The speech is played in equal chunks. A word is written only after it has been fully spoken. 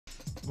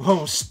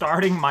Whoa,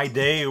 starting my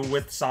day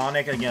with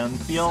Sonic again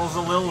feels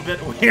a little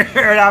bit weird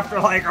after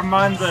like a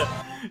month.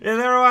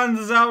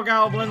 Everyone's out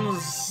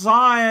goblins,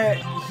 Sonic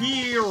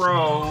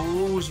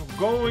Heroes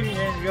going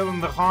in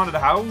the haunted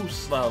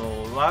house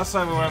level. Last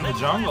time we were in the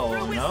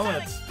jungle, you know,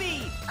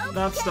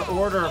 that's the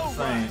order of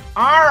things.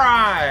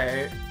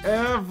 Alright,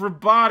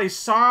 everybody,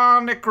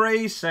 Sonic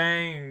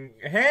Racing,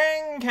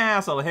 hang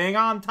castle, hang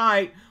on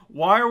tight.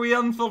 Why are we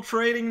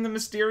infiltrating the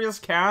mysterious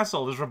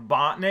castle? Is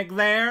Robotnik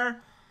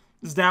there?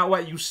 Is that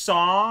what you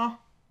saw?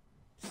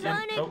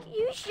 Sonic,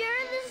 you sure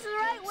this is the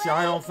right way? See,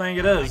 I don't think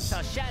it is.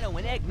 I saw Shadow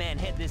and Eggman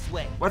head this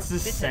way. What's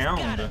this sound?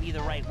 Has gotta be the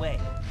right way.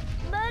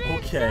 But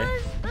it's so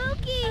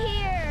spooky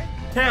here.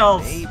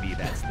 Tails! Maybe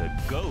that's the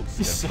ghost.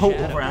 He's so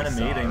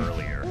over-animating.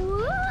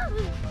 Woo.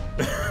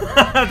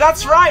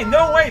 That's right!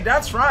 No, wait,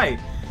 that's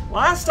right!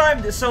 Last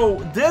time, so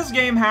this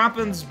game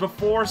happens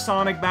before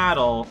Sonic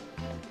Battle.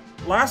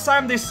 Last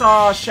time they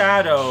saw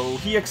Shadow,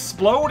 he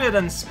exploded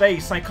in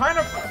space. I kind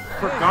of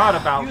forgot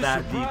about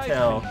that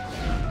detail.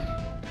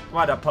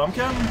 What, a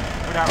pumpkin?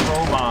 Or that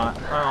robot?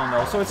 I don't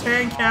know. So it's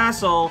Hang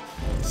Castle,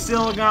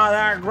 still got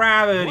that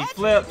gravity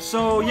flip.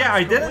 So yeah,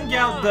 I didn't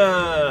get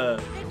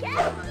the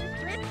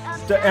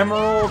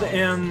emerald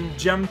in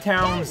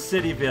Gemtown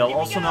Cityville,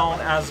 also known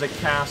as the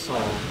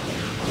castle.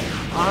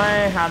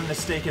 I had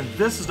mistaken.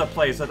 This is the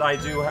place that I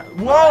do.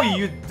 Whoa!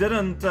 You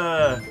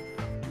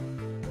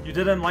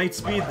didn't light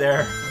speed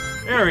there.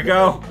 There we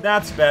go.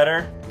 That's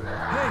better.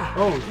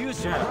 Oh, yeah,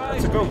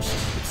 that's a ghost.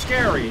 It's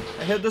scary.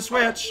 I hit the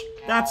switch.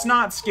 That's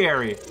not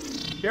scary.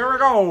 Here we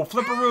go,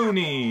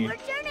 Flipperoonie. We're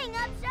turning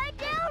upside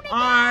down again.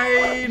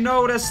 I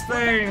notice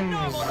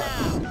things.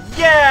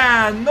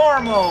 Yeah,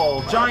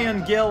 normal.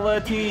 Giant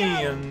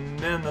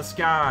guillotine in the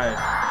sky.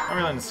 Not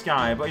really in the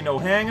sky, but you know,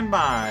 hanging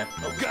by.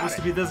 Oh, it's supposed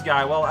to be this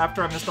guy. Well,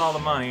 after I missed all the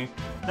money.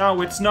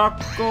 Now it's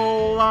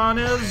Knuckle on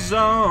his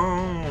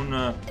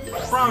own.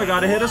 Probably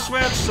gotta hit a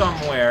switch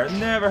somewhere.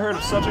 Never heard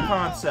of such a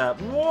concept.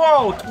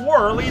 Whoa,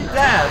 twirly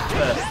death!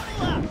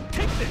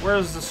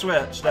 Where's the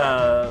switch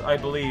that I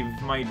believe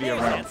might be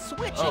around?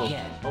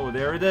 Oh,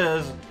 there it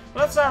is.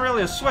 Well, that's not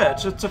really a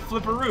switch, it's a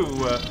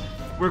flipperoo.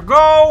 We're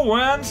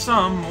going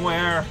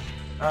somewhere.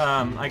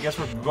 I guess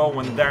we're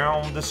going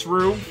down this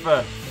roof.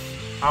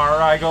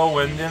 Alright,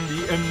 going in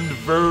the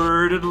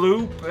inverted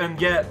loop and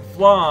get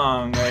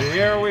flung.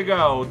 Here we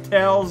go.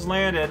 Tails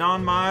landed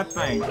on my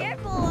thing.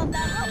 Careful of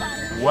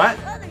that robot.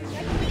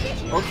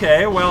 What?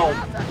 Okay, well,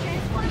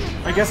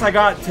 I guess I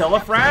got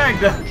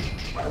telefragged.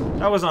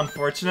 That was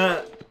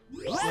unfortunate.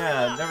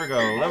 Yeah, there we go.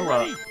 Level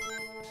up.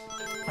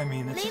 I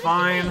mean, it's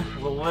fine.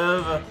 We'll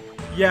live.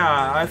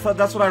 Yeah, I thought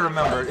that's what I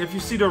remembered. If you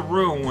see the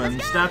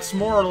ruins, that's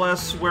more or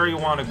less where you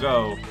want to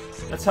go.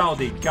 That's how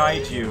they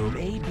guide you.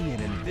 Maybe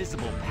an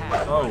invisible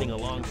path running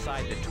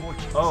alongside the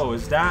torches. Oh,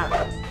 is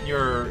that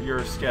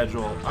your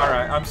schedule?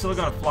 Alright, I'm still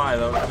gonna fly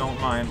though, if you don't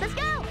mind. Let's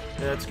go.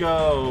 Let's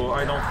go.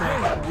 I don't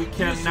think we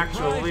can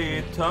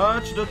actually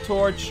touch the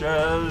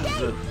torches.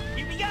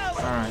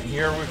 Alright,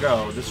 here we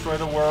go. Destroy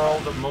the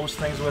world of most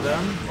things within.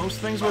 Most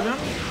things within?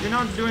 You're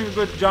not doing a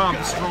good job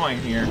destroying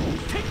here.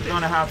 You're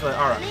gonna have to...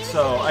 Alright,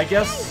 so I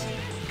guess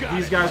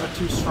these guys are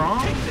too strong?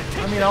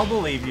 I mean, I'll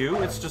believe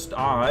you. It's just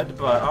odd,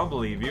 but I'll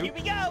believe you.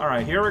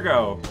 Alright, here we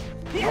go.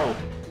 Oh.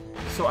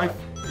 So I...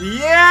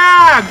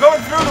 Yeah!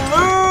 Going through the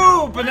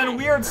loop! And then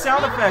weird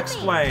sound effects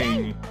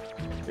playing.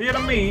 You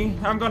know me.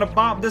 I'm gonna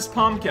pop this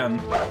pumpkin.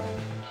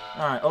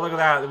 Alright, oh look at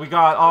that. We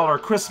got all our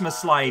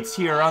Christmas lights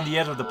here on the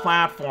edge of the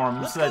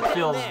platform, so that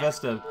feels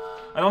festive.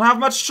 I don't have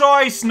much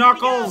choice,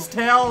 Knuckles,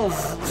 Tails,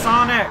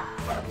 Sonic.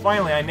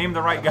 Finally, I named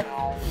the right guy.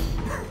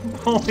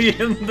 Only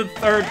in the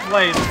third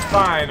place, it's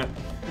fine.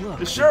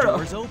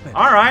 Sure.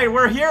 Alright,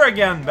 we're here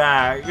again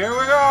back. Here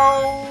we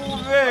go.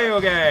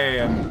 Video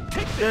game.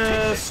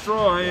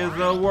 Destroy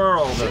the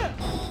world.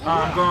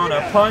 I'm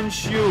gonna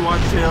punch you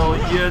until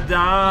you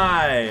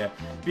die.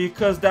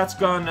 Because that's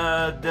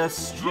gonna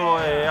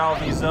destroy all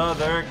these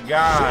other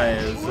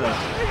guys.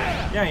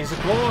 Yeah, he's a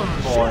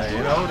golden boy, you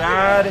know,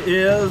 that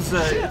is,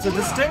 it's a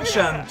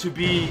distinction to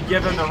be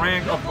given the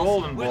rank of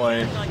golden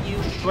boy.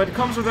 But it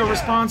comes with a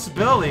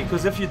responsibility,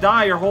 because if you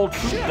die, your whole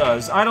troop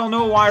does. I don't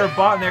know why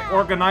Robotnik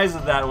organized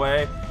it that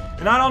way,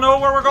 and I don't know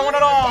where we're going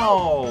at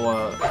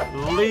all.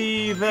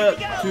 Leave it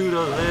to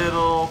the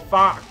little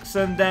fox,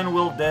 and then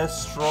we'll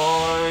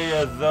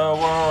destroy the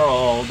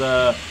world.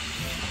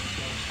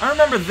 I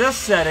remember this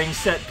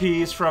set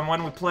piece from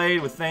when we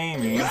played with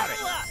Amy.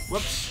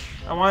 Whoops.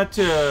 I wanted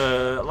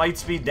to light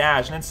speed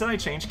dash, and instead I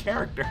changed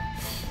character.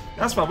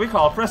 That's what we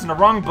call pressing the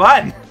wrong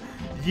button.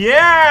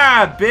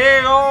 Yeah!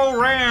 Big old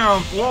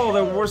ramp! Whoa,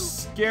 there were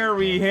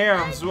scary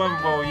hands.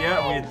 Well,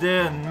 yeah, we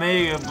didn't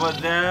make it,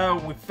 but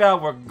we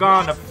felt we're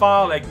gonna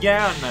fall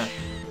again.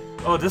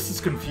 Oh, this is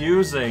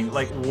confusing.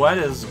 Like, what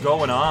is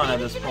going on at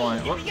this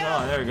point? Whoops.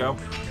 Oh, there we go.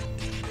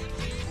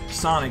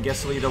 Sonic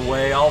gets to lead the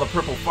way, all the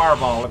purple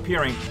fireball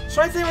appearing.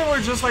 So I think we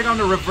were just like on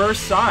the reverse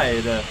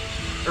side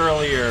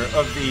earlier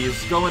of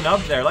these, going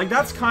up there. Like,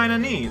 that's kinda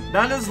neat.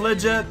 That is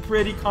legit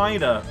pretty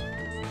kinda.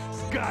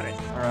 Got it.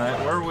 Alright,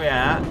 where are we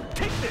at?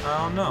 I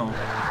don't know.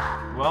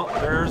 Well,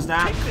 there's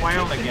that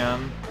clown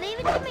again. Leave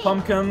it to me.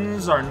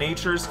 Pumpkins are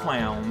nature's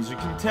clowns. You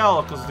can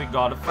tell because they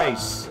got a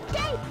face.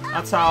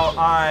 That's how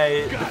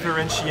I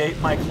differentiate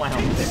my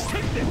clowns.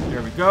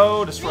 There we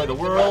go. Destroy the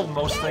world.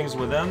 Most things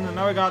within. And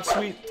now we got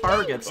sweet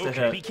targets to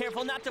hit. Be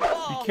careful not to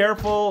fall. Be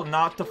careful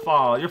not to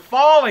fall. You're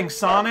falling,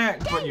 Sonic,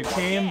 but you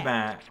came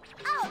back.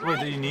 Wait,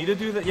 do you need to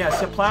do that? Yes,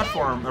 the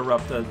platform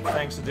erupted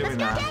thanks to doing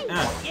that.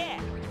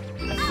 Yeah.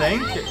 I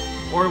think?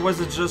 Or was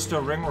it just a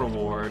ring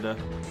reward?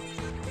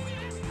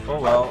 Oh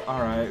well,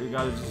 alright, we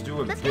gotta just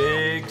do a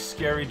big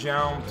scary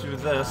jump through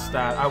this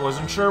that I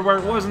wasn't sure where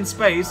it was in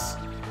space.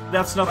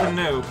 That's nothing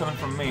new coming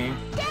from me.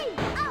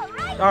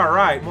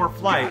 Alright, more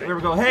flight. There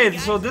we go. Hey,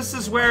 so this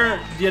is where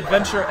the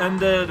adventure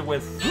ended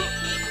with...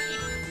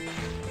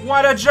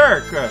 What a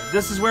jerk!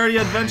 This is where the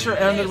adventure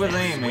ended with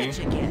Amy.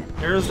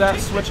 Here's that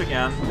switch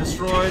again.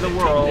 Destroy the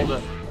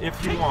world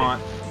if you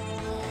want.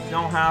 You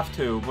don't have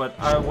to, but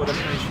I would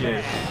appreciate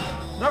it.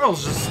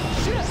 Knuckles just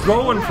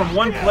going from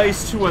one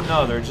place to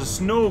another,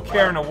 just no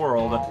care in the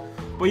world.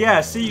 But yeah,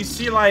 see, you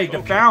see like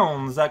the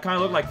fountains that kind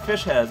of look like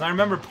fish heads. I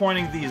remember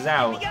pointing these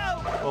out.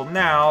 Well,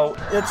 now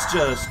it's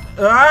just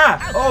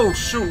oh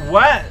shoot!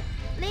 What?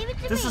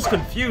 This is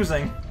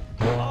confusing.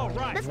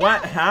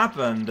 What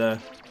happened?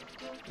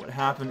 What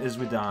happened is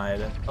we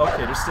died.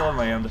 Okay, there's still a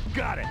land.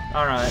 Got it.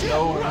 All right,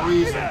 no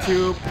reason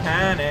to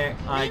panic,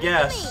 I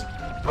guess.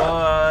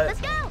 But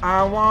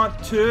I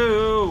want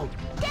to.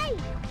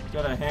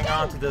 Gotta hang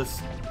on to this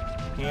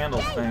handle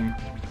thing.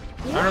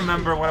 I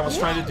remember when I was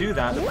trying to do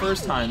that the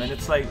first time, and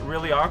it's like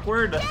really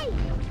awkward.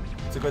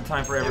 It's a good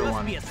time for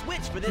everyone. There must be a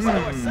switch for this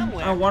door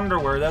somewhere. I wonder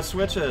where that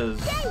switch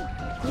is.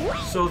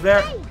 So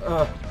there.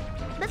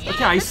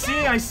 Okay, I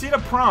see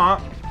the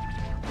prompt.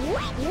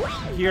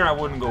 Here I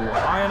wouldn't go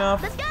high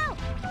enough.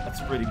 That's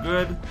pretty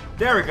good.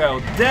 There we go.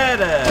 Did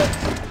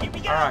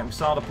it. All right, we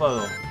saw the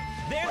puzzle.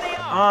 There they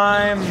are.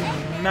 I'm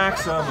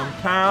maximum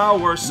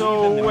power,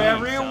 so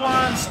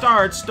everyone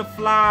starts to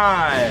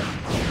fly.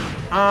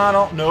 I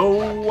don't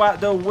know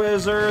what the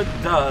wizard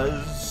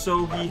does,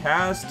 so he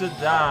has to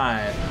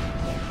die.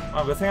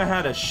 Oh, good thing I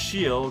had a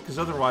shield, because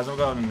otherwise I'm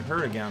going to get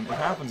hurt again. It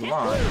happens a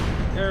lot.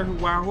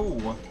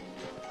 Wahoo!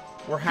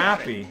 We're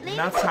happy, and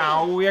that's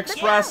how we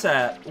express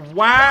it.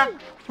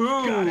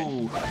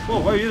 Wahoo! Whoa,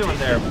 what are you doing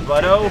there,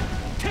 buddo?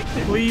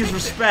 Please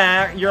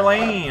respect your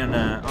lane.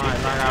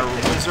 Alright, our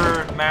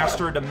wizard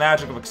mastered the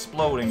magic of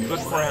exploding. Good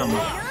for him.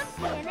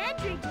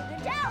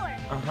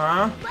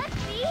 Uh-huh.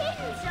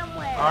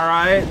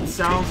 Alright,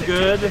 sounds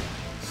good.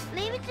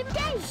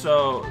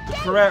 So, the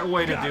correct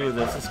way to do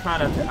this is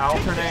kind of to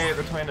alternate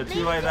between the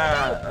two like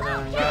that, and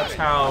then that's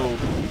how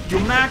you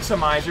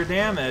maximize your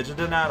damage. And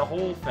then that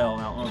hole fell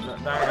out.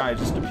 That guy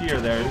just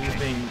appeared there. He was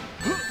being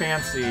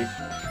fancy.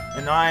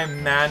 And I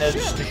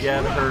managed to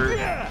get hurt,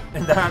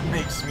 and that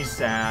makes me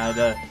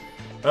sad.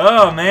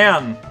 Oh,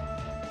 man.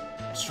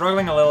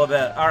 Struggling a little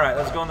bit. Alright,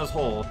 let's go in this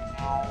hole.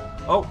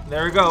 Oh,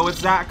 there we go.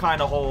 It's that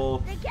kind of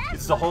hole.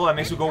 It's the hole that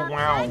makes you go,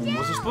 wow.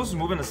 Was it supposed to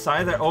move in the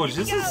side there? Oh,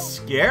 this is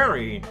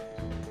scary.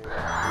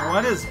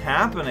 What is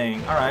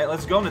happening? Alright,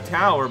 let's go in the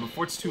tower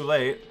before it's too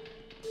late.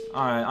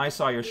 Alright, I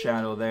saw your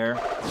shadow there.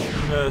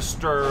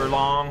 Mr.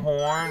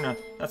 Longhorn.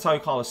 That's how you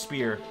call a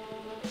spear.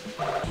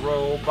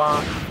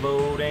 Robot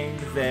floating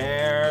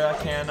there.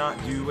 I cannot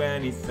do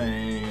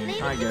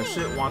anything. I guess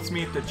it wants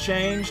me to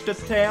change the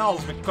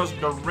tails because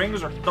the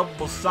rings are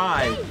double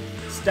side.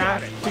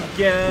 Stacked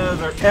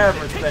together,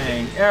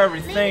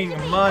 everything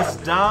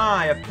must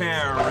die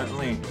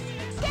apparently.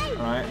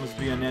 Alright, must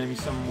be an enemy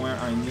somewhere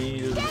I need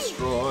to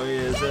destroy.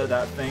 Is it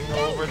that thing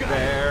over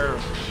there?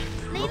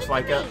 Looks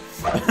like it.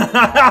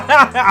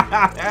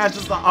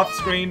 Just the off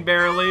screen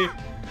barely.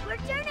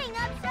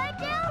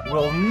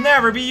 We'll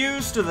never be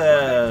used to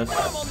this.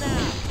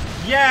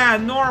 Yeah,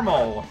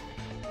 normal.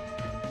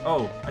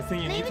 Oh, I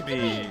think you need to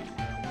be...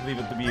 Leave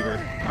it to Beaver.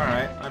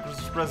 Alright, I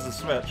just press the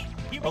switch.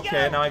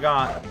 Okay, now I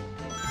got...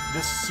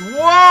 this...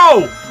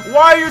 Whoa!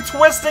 Why are you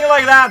twisting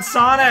like that,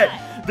 Sonic?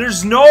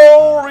 There's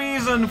no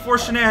reason for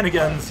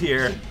shenanigans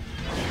here.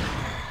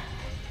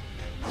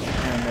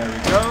 And there we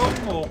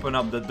go. Open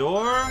up the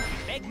door.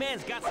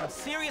 Eggman's got some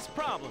serious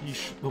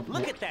problems.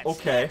 Look at that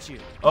statue.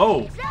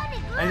 Oh,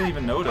 I didn't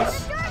even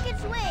notice.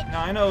 No,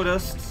 I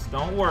noticed.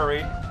 Don't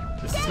worry.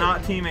 This is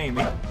not Team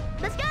Amy.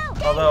 Let's go.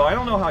 Although, I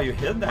don't know how you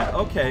hid that.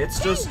 Okay, it's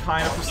just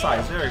kind of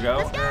precise. There we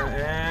go.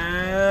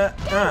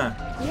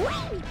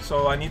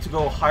 So I need to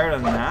go higher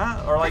than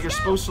that? Or like you're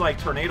supposed to like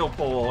tornado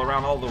pole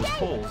around all those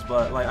poles,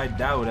 but like I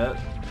doubt it.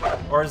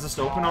 Or is this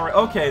open already?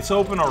 Okay, it's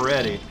open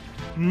already.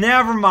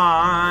 Never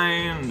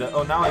mind.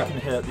 Oh, now I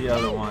can hit the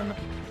other one.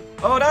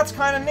 Oh, that's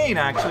kind of neat,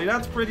 actually.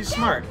 That's pretty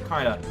smart,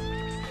 kind of.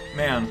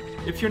 Man,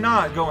 if you're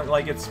not going,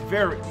 like, it's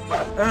very...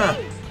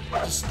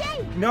 just...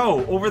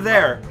 No, over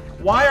there.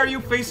 Why are you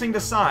facing the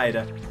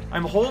side?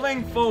 I'm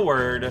holding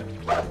forward.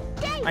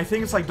 I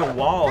think it's like the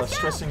wall is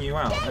stressing you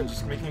out and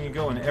just making you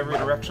go in every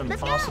direction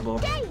possible.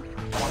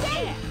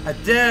 I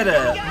did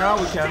it! Now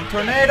we can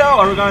tornado!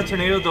 Are we gonna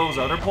tornado those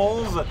other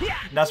poles?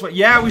 That's what-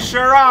 yeah, we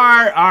sure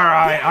are!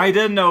 Alright, I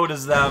did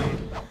notice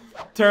them.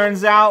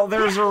 Turns out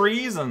there's a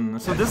reason.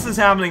 So this is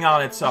happening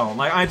on its own.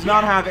 Like, I do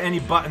not have any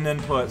button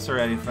inputs or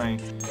anything.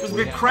 There's a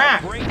big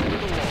crack.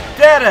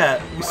 Did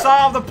it! We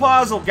solved the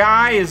puzzle,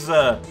 guys!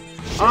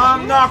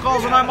 I'm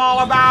Knuckles and I'm all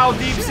about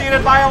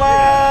deep-seated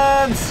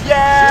violence!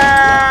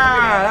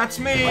 Yeah! That's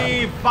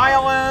me!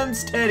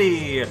 Violence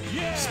Teddy!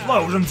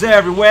 Explosions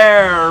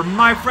everywhere!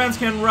 My friends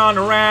can run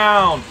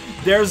around!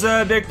 There's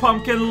a big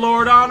pumpkin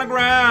lord on the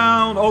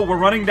ground! Oh, we're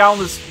running down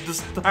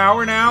this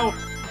tower now?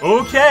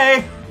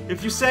 Okay!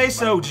 If you say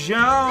so,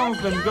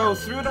 jump and go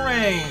through the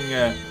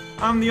ring!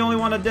 I'm the only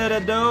one that did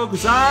it though,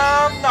 cause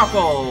I'm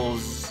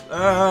Knuckles!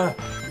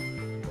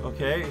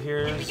 Okay,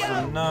 here's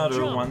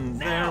another one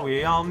there.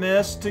 We all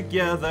missed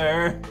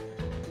together.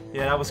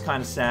 Yeah, that was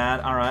kind of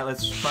sad. Alright,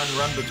 let's try and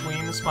run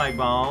between the spike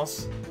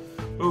balls.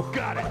 Ooh.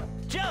 Got it.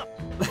 Jump!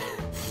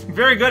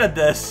 Very good at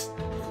this.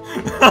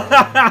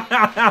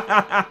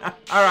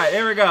 Alright,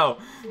 here we go.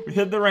 We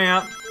hit the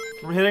ramp.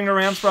 We're hitting the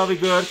ramp's probably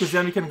good, because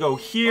then we can go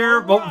here,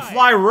 but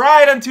fly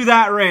right into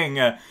that ring.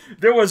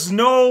 There was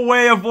no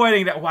way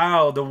avoiding that.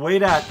 Wow, the way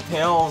that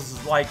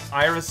Tails, like,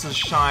 irises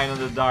shine in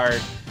the dark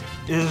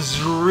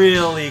is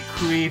really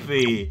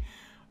creepy.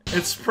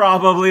 It's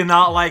probably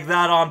not like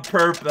that on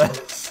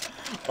purpose.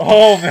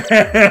 Oh,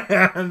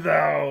 man,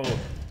 though.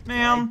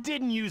 Man. I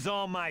didn't use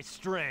all my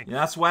strength.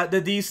 That's what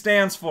the D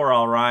stands for,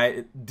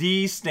 alright.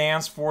 D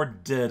stands for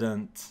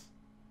didn't.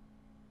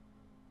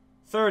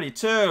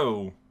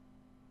 32.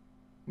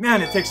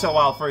 Man, it takes a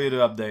while for you to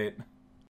update.